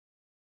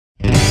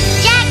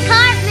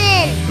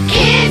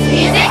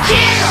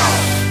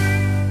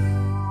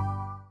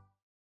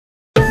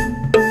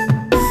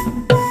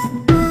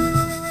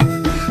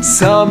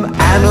Some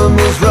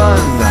animals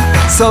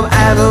run, some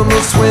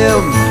animals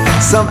swim,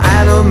 some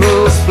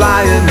animals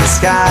fly in the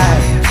sky.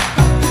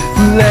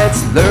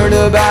 Let's learn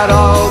about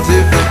all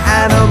different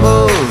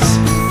animals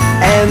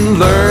and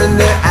learn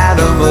their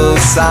animal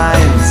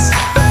signs.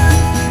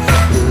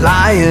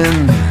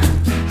 Lion,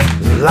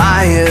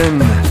 lion,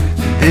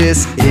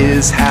 this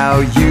is how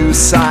you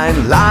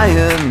sign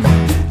lion.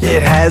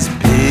 It has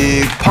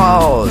big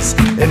paws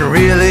and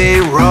really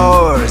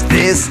roars.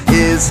 This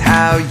is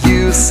how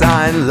you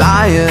sign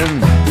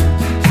lion.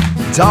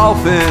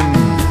 Dolphin,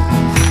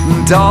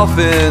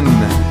 dolphin,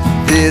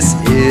 this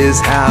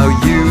is how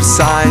you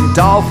sign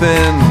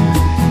dolphin.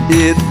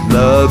 It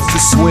loves to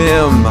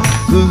swim,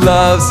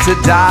 loves to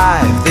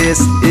dive. This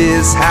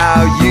is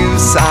how you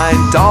sign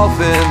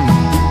dolphin.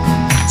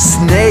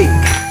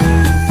 Snake,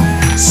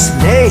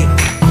 snake,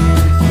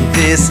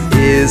 this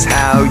is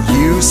how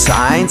you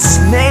sign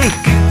snake.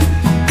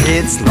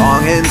 It's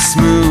long and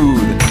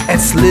smooth and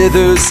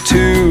slithers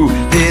too.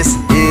 This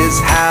is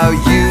how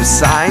you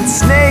sign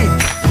snake.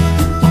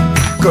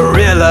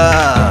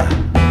 Gorilla,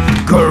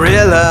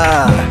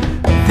 gorilla,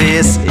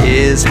 this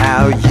is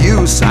how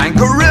you sign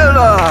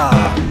gorilla.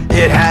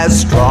 It has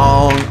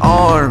strong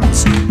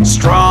arms,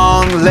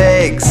 strong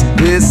legs.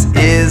 This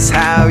is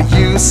how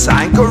you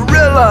sign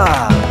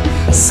gorilla.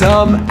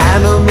 Some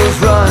animals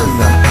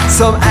run,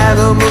 some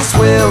animals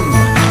swim,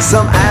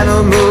 some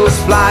animals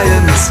fly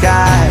in the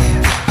sky.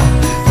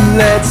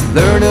 Let's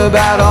learn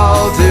about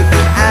all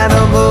different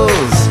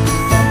animals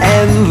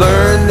and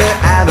learn their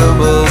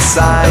animal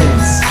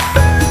signs.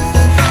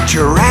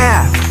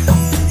 Giraffe,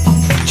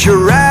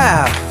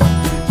 giraffe,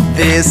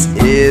 this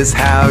is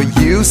how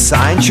you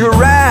sign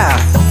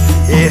giraffe.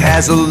 It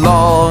has a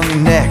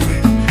long neck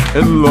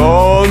and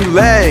long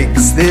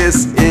legs.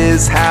 This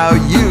is how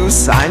you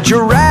sign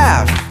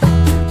giraffe.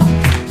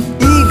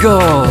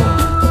 Eagle,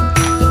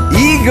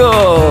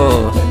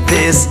 eagle,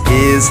 this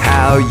is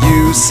how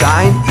you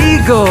sign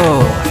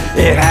eagle.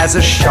 It has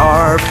a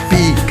sharp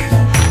beak,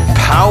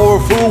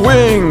 powerful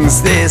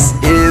wings. This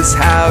is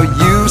how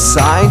you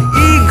sign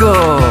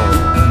eagle.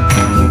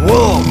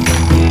 Wolf,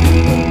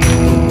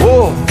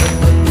 wolf,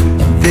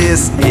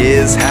 this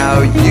is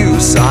how you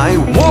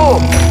sign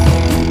wolf.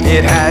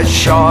 It has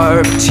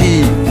sharp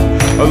teeth,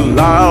 a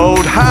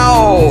loud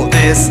howl.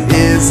 This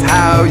is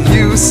how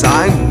you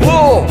sign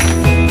wolf.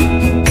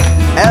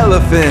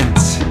 Elephant,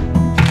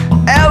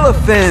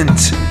 elephant,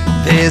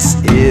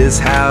 this is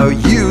how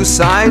you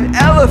sign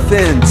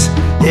elephant.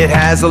 It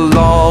has a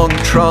long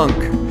trunk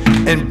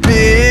and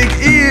big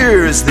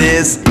ears.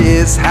 This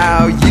is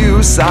how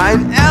you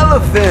sign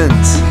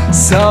elephant.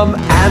 Some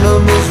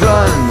animals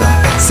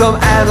run, some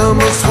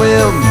animals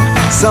swim,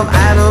 some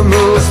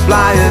animals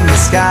fly in the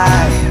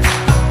sky.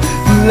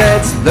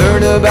 Let's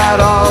learn about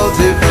all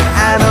different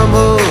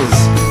animals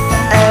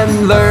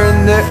and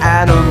learn their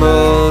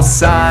animal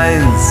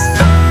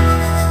signs.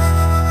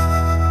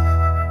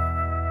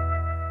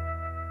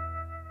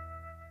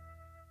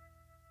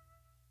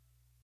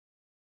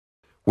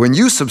 When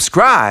you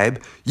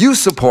subscribe, you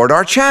support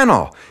our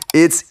channel.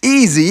 It's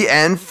easy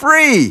and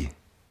free.